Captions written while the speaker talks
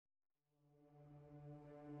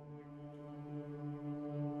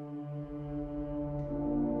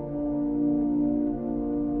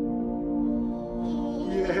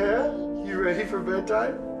for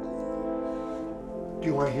bedtime? Do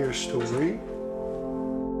you want to hear a story?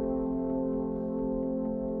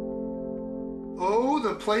 Oh,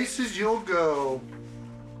 the places you'll go.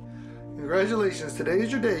 Congratulations, today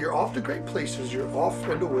is your day. You're off to great places. You're off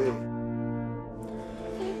and away.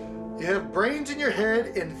 You have brains in your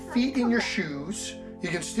head and feet in your shoes. You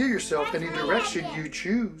can steer yourself any direction you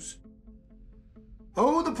choose.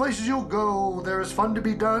 Oh, the places you'll go. There is fun to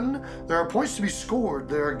be done. There are points to be scored.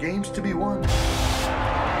 There are games to be won.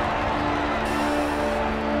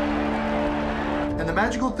 And the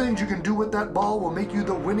magical things you can do with that ball will make you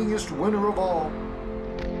the winningest winner of all.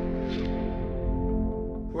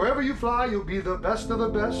 Wherever you fly, you'll be the best of the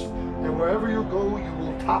best. And wherever you go, you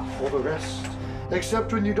will top all the rest.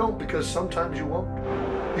 Except when you don't, because sometimes you won't.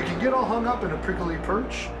 You can get all hung up in a prickly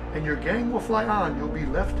perch, and your gang will fly on. You'll be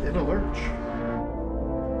left in a lurch.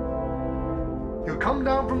 You'll come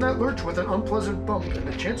down from that lurch with an unpleasant bump, and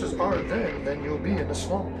the chances are then you'll be in a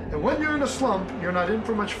slump. And when you're in a slump, you're not in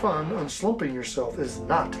for much fun. Unslumping yourself is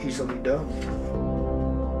not easily done.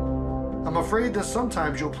 I'm afraid that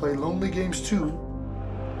sometimes you'll play lonely games too.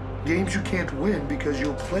 Games you can't win because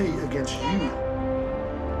you'll play against you.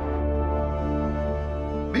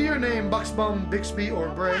 Be your name Buxbaum, Bixby, or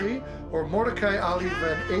Bray, or Mordecai, Ali,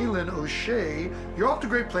 Van Allen, O'Shea, you're off to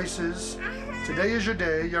great places. Today is your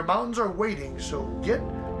day. Your mountains are waiting, so get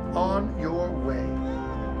on your way.